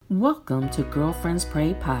Welcome to Girlfriends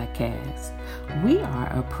Pray Podcast. We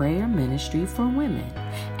are a prayer ministry for women,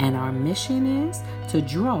 and our mission is to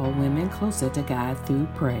draw women closer to God through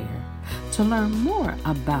prayer. To learn more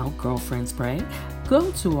about Girlfriends Pray,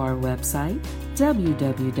 go to our website,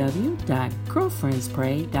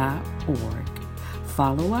 www.girlfriendspray.org.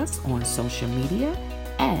 Follow us on social media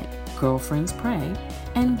at Girlfriends Pray,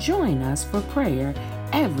 and join us for prayer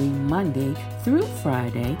every Monday through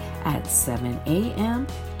Friday at 7 a.m.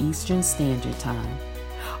 Eastern Standard Time.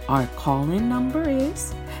 Our call-in number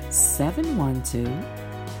is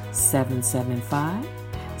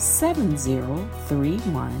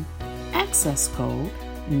 712-775-7031, access code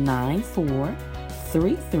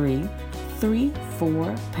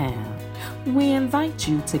 943334#. We invite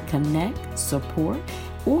you to connect, support,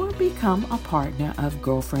 or become a partner of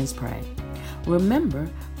Girlfriends Pray. Remember,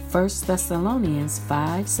 1 Thessalonians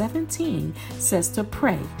 5:17 says to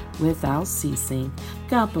pray without ceasing.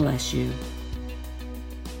 God bless you.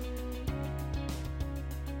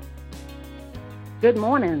 Good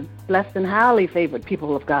morning, blessed and highly favored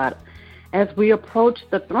people of God. As we approach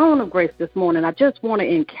the throne of grace this morning, I just want to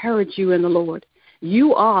encourage you in the Lord.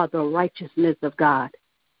 You are the righteousness of God.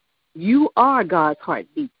 You are God's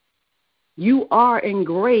heartbeat. You are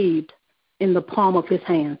engraved in the palm of his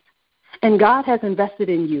hands. And God has invested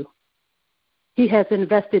in you. He has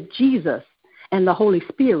invested Jesus and the Holy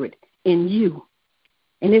Spirit in you.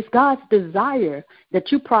 And it's God's desire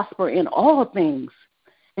that you prosper in all things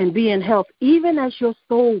and be in health, even as your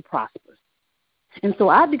soul prospers. And so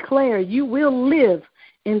I declare you will live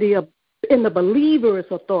in the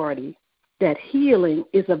believer's authority that healing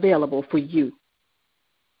is available for you.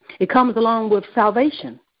 It comes along with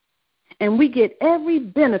salvation, and we get every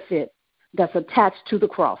benefit that's attached to the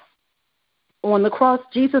cross. On the cross,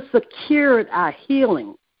 Jesus secured our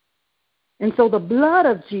healing. And so the blood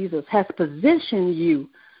of Jesus has positioned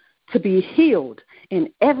you to be healed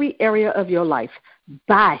in every area of your life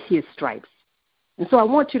by his stripes. And so I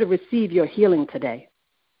want you to receive your healing today.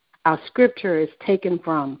 Our scripture is taken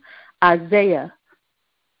from Isaiah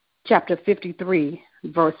chapter 53,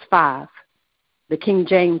 verse 5, the King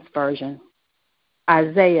James Version.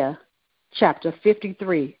 Isaiah chapter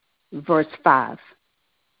 53, verse 5.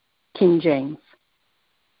 King James.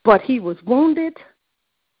 But he was wounded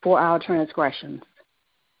for our transgressions.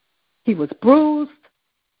 He was bruised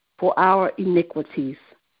for our iniquities.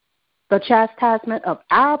 The chastisement of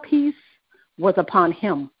our peace was upon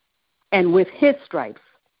him, and with his stripes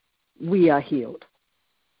we are healed.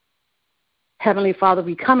 Heavenly Father,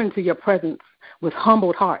 we come into your presence with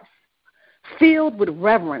humbled hearts, filled with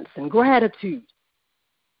reverence and gratitude.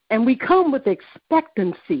 And we come with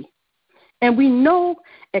expectancy. And we know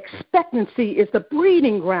expectancy is the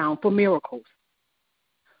breeding ground for miracles.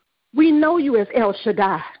 We know you as El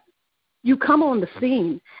Shaddai. You come on the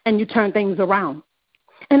scene and you turn things around.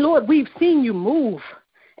 And Lord, we've seen you move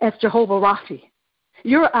as Jehovah Rapha.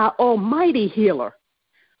 You're our almighty healer.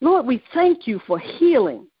 Lord, we thank you for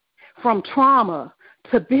healing from trauma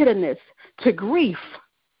to bitterness to grief.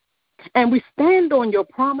 And we stand on your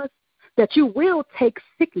promise that you will take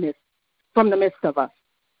sickness from the midst of us.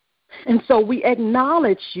 And so we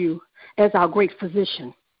acknowledge you as our great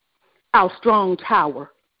physician, our strong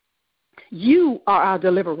tower. You are our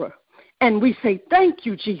deliverer. And we say, thank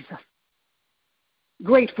you, Jesus.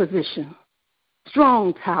 Great physician,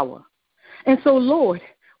 strong tower. And so, Lord,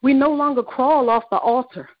 we no longer crawl off the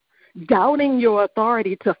altar, doubting your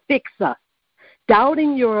authority to fix us,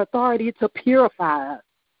 doubting your authority to purify us,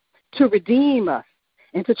 to redeem us,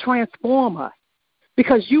 and to transform us,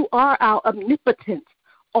 because you are our omnipotent,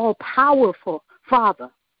 all-powerful Father.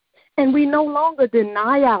 And we no longer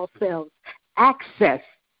deny ourselves access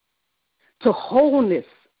to wholeness.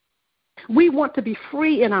 We want to be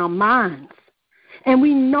free in our minds. And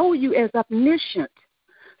we know you as omniscient.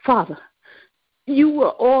 Father, you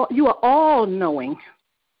are all-knowing.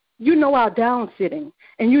 You know our downsitting,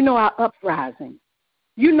 and you know our uprising.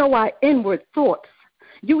 You know our inward thoughts.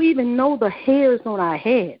 You even know the hairs on our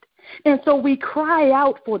head. And so we cry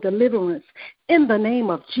out for deliverance in the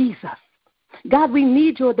name of Jesus. God, we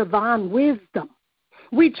need your divine wisdom.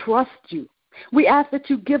 We trust you. We ask that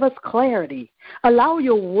you give us clarity. Allow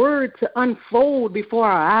your word to unfold before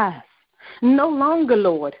our eyes. No longer,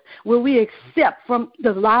 Lord, will we accept from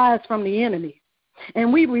the lies from the enemy.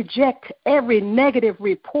 And we reject every negative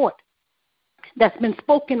report that's been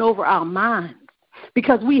spoken over our minds,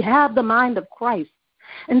 because we have the mind of Christ.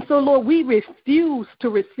 And so, Lord, we refuse to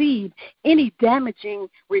receive any damaging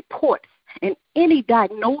reports and any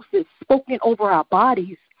diagnosis spoken over our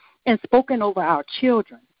bodies and spoken over our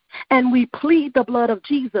children. And we plead the blood of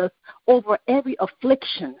Jesus over every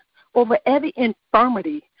affliction, over every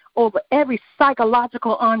infirmity, over every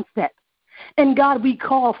psychological onset. And God, we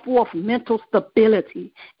call forth mental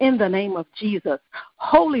stability in the name of Jesus.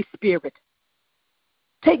 Holy Spirit,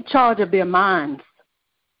 take charge of their minds.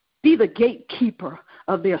 Be the gatekeeper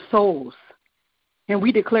of their souls. And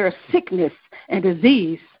we declare sickness and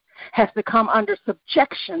disease has to come under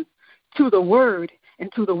subjection to the word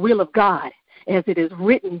and to the will of God as it is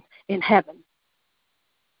written in heaven.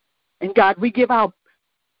 And God, we give our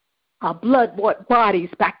blood-bought bodies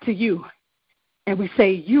back to you. And we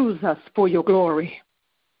say, use us for your glory.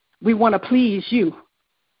 We want to please you.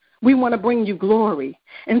 We want to bring you glory.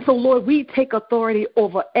 And so, Lord, we take authority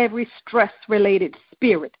over every stress-related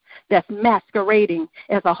spirit that's masquerading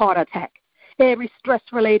as a heart attack, every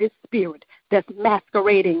stress-related spirit that's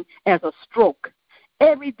masquerading as a stroke,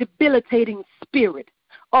 every debilitating spirit.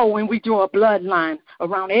 Oh, and we draw a bloodline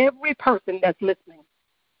around every person that's listening.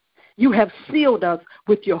 You have sealed us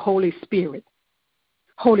with your Holy Spirit.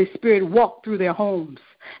 Holy Spirit, walk through their homes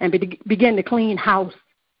and begin to clean house.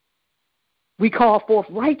 We call forth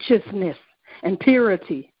righteousness and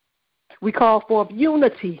purity. We call forth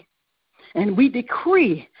unity. And we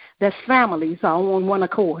decree that families are on one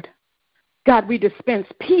accord. God, we dispense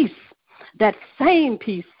peace, that same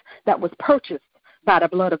peace that was purchased by the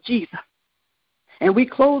blood of Jesus. And we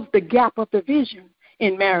close the gap of division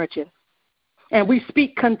in marriages. And we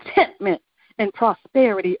speak contentment and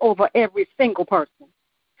prosperity over every single person.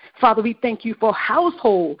 Father, we thank you for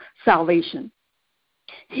household salvation,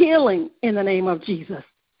 healing in the name of Jesus.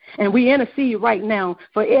 And we intercede right now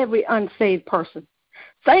for every unsaved person.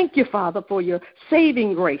 Thank you, Father, for your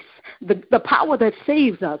saving grace, the power that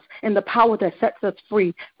saves us and the power that sets us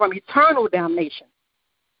free from eternal damnation.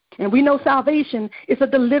 And we know salvation is a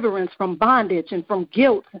deliverance from bondage and from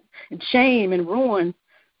guilt and shame and ruin.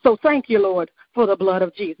 So thank you, Lord, for the blood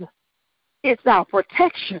of Jesus. It's our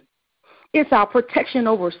protection. It's our protection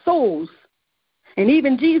over souls. And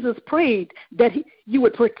even Jesus prayed that you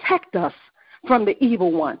would protect us from the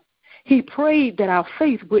evil one. He prayed that our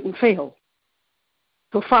faith wouldn't fail.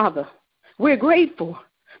 So, Father, we're grateful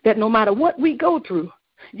that no matter what we go through,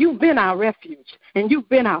 you've been our refuge and you've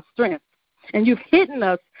been our strength. And you've hidden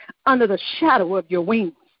us under the shadow of your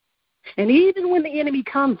wings. And even when the enemy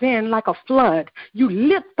comes in like a flood, you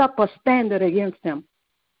lift up a standard against him.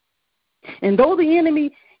 And though the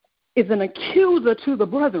enemy is an accuser to the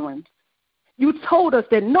brethren, you told us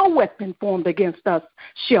that no weapon formed against us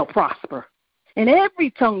shall prosper. And every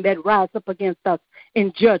tongue that rises up against us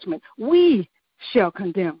in judgment, we shall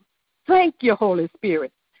condemn. Thank you, Holy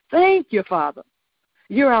Spirit. Thank you, Father.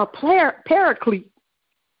 You're our paraclete.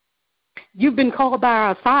 You've been called by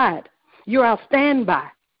our side. You're our standby.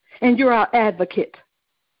 And you're our advocate.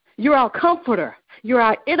 You're our comforter. You're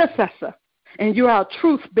our intercessor. And you're our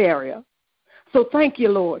truth bearer. So thank you,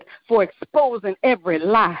 Lord, for exposing every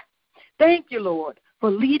lie. Thank you, Lord, for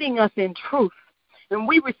leading us in truth. And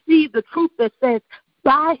we receive the truth that says,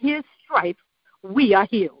 by his stripes we are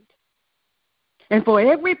healed. And for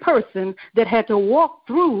every person that had to walk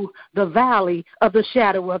through the valley of the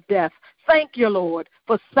shadow of death, thank you, Lord,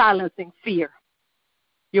 for silencing fear.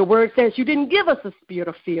 Your word says you didn't give us a spirit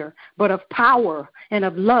of fear, but of power and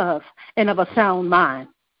of love and of a sound mind.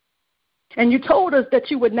 And you told us that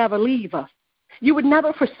you would never leave us. You would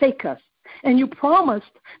never forsake us. And you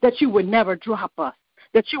promised that you would never drop us,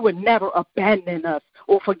 that you would never abandon us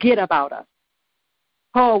or forget about us.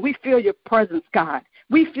 Oh, we feel your presence, God.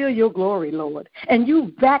 We feel your glory, Lord. And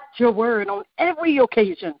you backed your word on every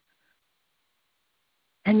occasion.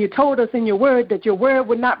 And you told us in your word that your word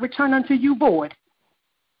would not return unto you void,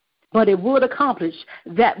 but it would accomplish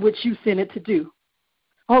that which you sent it to do.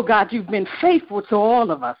 Oh, God, you've been faithful to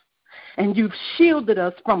all of us, and you've shielded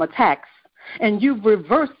us from attacks, and you've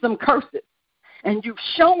reversed some curses, and you've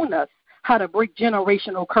shown us how to break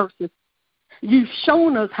generational curses. You've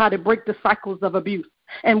shown us how to break the cycles of abuse,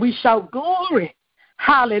 and we shout glory,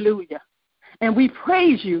 hallelujah. And we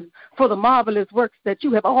praise you for the marvelous works that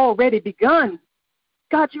you have already begun.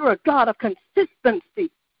 God, you're a God of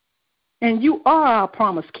consistency, and you are our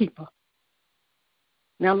promise keeper.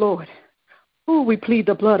 Now, Lord, we plead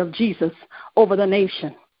the blood of Jesus over the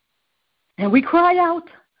nation, and we cry out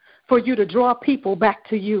for you to draw people back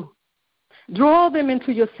to you. Draw them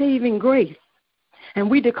into your saving grace, and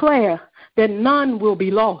we declare that none will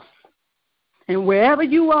be lost. And wherever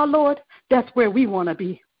you are, Lord, that's where we want to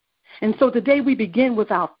be. And so today we begin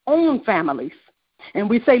with our own families, and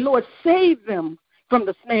we say, Lord, save them from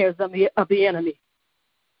the snares of the enemy.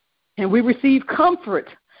 And we receive comfort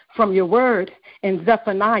from your word in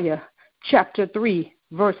Zephaniah chapter 3,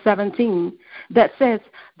 verse 17, that says,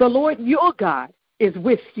 the Lord your God is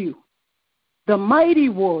with you, the mighty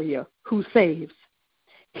warrior who saves.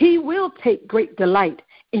 He will take great delight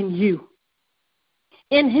in you.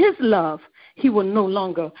 In his love, he will no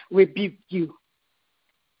longer rebuke you,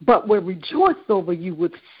 but will rejoice over you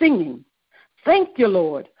with singing. Thank you,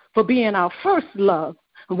 Lord, for being our first love.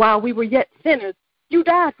 While we were yet sinners, you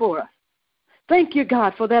died for us. Thank you,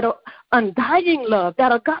 God, for that undying love,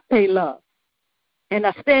 that agape love. And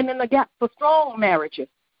I stand in the gap for strong marriages.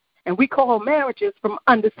 And we call marriages from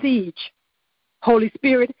under siege. Holy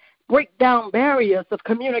Spirit, break down barriers of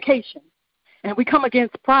communication. And we come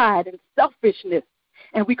against pride and selfishness.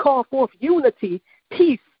 And we call forth unity,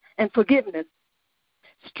 peace, and forgiveness.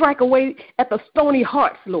 Strike away at the stony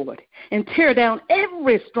hearts, Lord, and tear down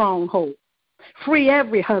every stronghold. Free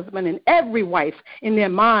every husband and every wife in their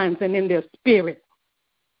minds and in their spirit.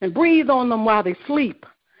 And breathe on them while they sleep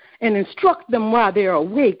and instruct them while they're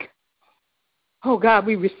awake. Oh, God,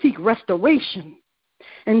 we seek restoration.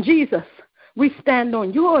 And Jesus, we stand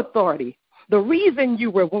on your authority, the reason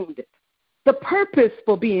you were wounded, the purpose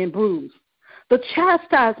for being bruised, the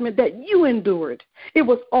chastisement that you endured. It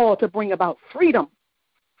was all to bring about freedom,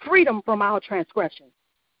 freedom from our transgressions,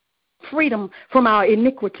 freedom from our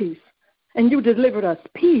iniquities. And you delivered us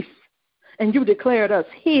peace, and you declared us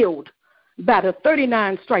healed by the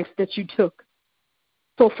 39 stripes that you took.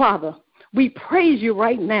 So, Father, we praise you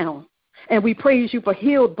right now, and we praise you for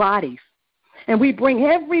healed bodies. And we bring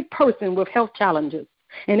every person with health challenges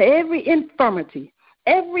and every infirmity,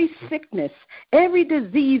 every sickness, every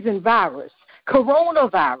disease and virus,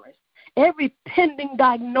 coronavirus, every pending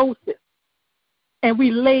diagnosis, and we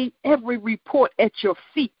lay every report at your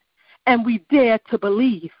feet, and we dare to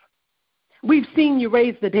believe. We've seen you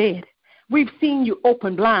raise the dead. We've seen you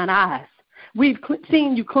open blind eyes. We've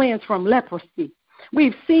seen you cleanse from leprosy.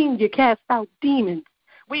 We've seen you cast out demons.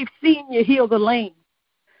 We've seen you heal the lame.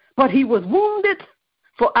 But he was wounded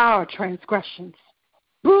for our transgressions,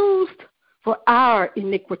 bruised for our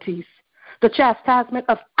iniquities. The chastisement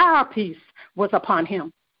of our peace was upon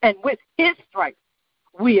him, and with his stripes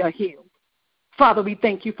we are healed. Father, we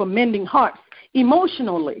thank you for mending hearts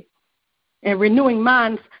emotionally and renewing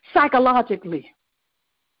minds psychologically.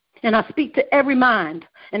 And I speak to every mind,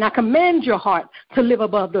 and I command your heart to live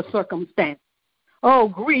above the circumstance. Oh,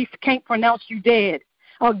 grief can't pronounce you dead.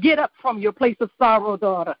 Oh, get up from your place of sorrow,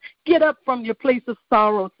 daughter. Get up from your place of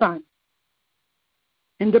sorrow, son.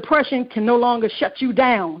 And depression can no longer shut you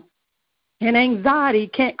down. And anxiety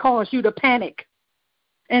can't cause you to panic.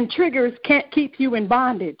 And triggers can't keep you in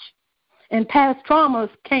bondage. And past traumas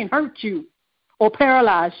can't hurt you or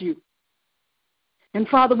paralyze you. And,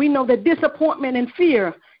 Father, we know that disappointment and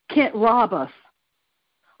fear can't rob us.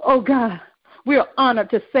 Oh, God, we are honored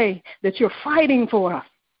to say that you're fighting for us.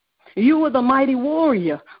 You are the mighty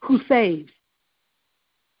warrior who saves.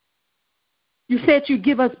 You said you'd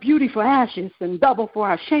give us beauty for ashes and double for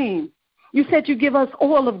our shame. You said you'd give us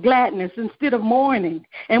oil of gladness instead of mourning,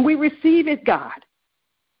 and we receive it, God.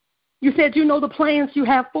 You said you know the plans you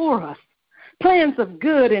have for us, plans of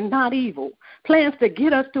good and not evil, plans to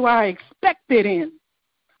get us to our expected end.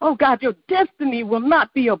 Oh, God, your destiny will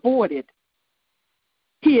not be aborted.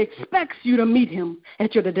 He expects you to meet him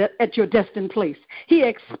at your destined place. He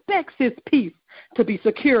expects his peace to be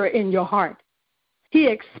secure in your heart. He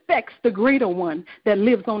expects the greater one that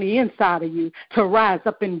lives on the inside of you to rise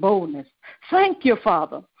up in boldness. Thank you,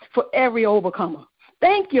 Father, for every overcomer.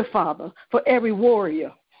 Thank you, Father, for every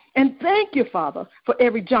warrior. And thank you, Father, for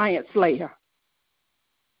every giant slayer.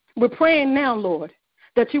 We're praying now, Lord,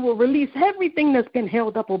 that you will release everything that's been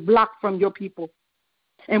held up or blocked from your people.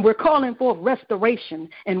 And we're calling forth restoration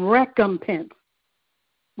and recompense.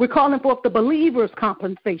 We're calling forth the believer's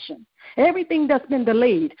compensation. Everything that's been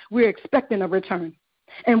delayed, we're expecting a return.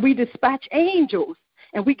 And we dispatch angels,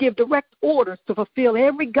 and we give direct orders to fulfill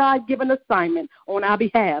every God-given assignment on our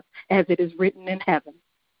behalf as it is written in heaven.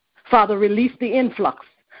 Father, release the influx,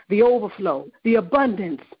 the overflow, the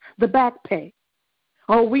abundance, the back pay.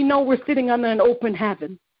 Oh, we know we're sitting under an open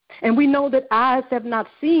heaven. And we know that eyes have not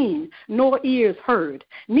seen, nor ears heard,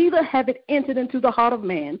 neither have it entered into the heart of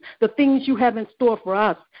man, the things you have in store for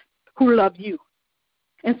us who love you.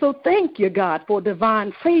 And so thank you, God, for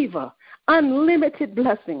divine favor, unlimited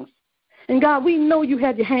blessings. And God, we know you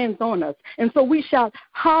have your hands on us, and so we shout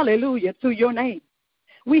hallelujah to your name.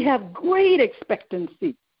 We have great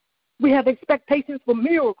expectancy. We have expectations for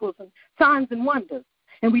miracles and signs and wonders.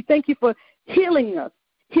 And we thank you for healing us,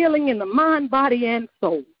 healing in the mind, body, and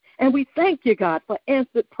soul. And we thank you, God, for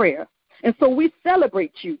answered prayer. And so we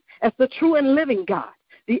celebrate you as the true and living God,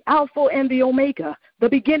 the Alpha and the Omega, the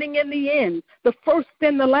beginning and the end, the first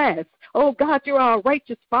and the last. Oh, God, you're our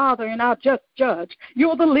righteous Father and our just judge.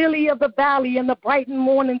 You're the lily of the valley and the bright and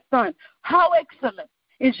morning sun. How excellent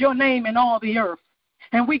is your name in all the earth.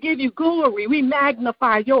 And we give you glory. We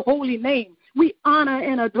magnify your holy name. We honor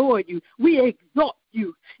and adore you. We exalt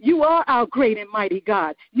you. You are our great and mighty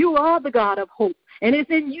God. You are the God of hope. And it's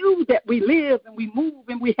in you that we live and we move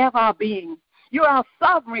and we have our being. You're our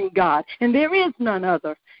sovereign God, and there is none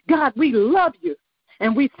other. God, we love you,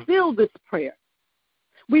 and we seal this prayer.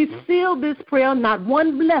 We seal this prayer. Not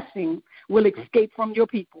one blessing will escape from your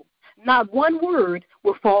people. Not one word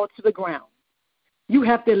will fall to the ground. You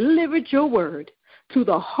have delivered your word to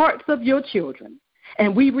the hearts of your children,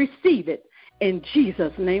 and we receive it. In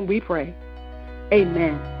Jesus' name we pray.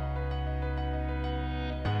 Amen.